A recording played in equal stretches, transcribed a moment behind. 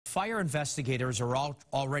Fire investigators are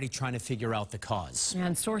already trying to figure out the cause.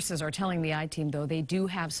 And sources are telling the I-Team, though, they do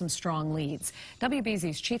have some strong leads.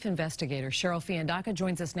 WBZ's chief investigator, Cheryl Fiandaca,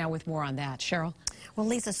 joins us now with more on that. Cheryl? Well,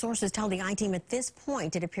 Lisa, sources tell the I-Team at this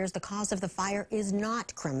point it appears the cause of the fire is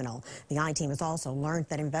not criminal. The I-Team has also learned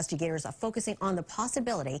that investigators are focusing on the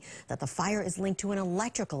possibility that the fire is linked to an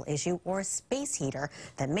electrical issue or a space heater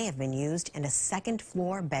that may have been used in a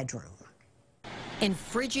second-floor bedroom. In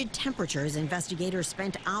frigid temperatures, investigators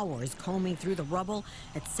spent hours combing through the rubble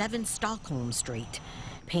at 7 Stockholm Street,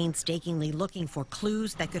 painstakingly looking for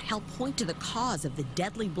clues that could help point to the cause of the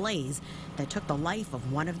deadly blaze that took the life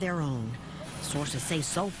of one of their own. Sources say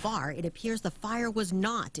so far it appears the fire was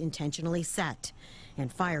not intentionally set,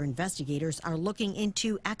 and fire investigators are looking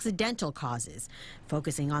into accidental causes,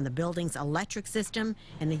 focusing on the building's electric system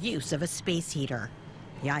and the use of a space heater.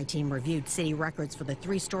 The I-Team reviewed city records for the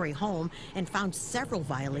 3-story home and found several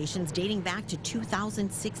violations dating back to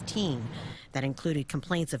 2016 that included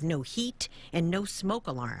complaints of no heat and no smoke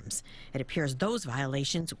alarms. It appears those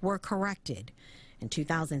violations were corrected. In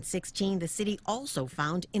 2016, the city also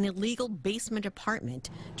found an illegal basement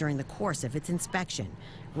apartment during the course of its inspection.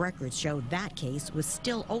 Records showed that case was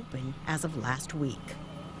still open as of last week.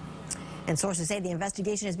 And sources say the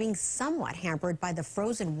investigation is being somewhat hampered by the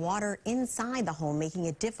frozen water inside the home, making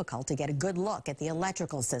it difficult to get a good look at the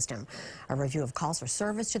electrical system. A review of calls for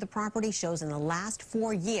service to the property shows in the last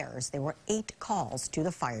 4 years there were 8 calls to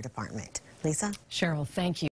the fire department. Lisa? Cheryl, thank you.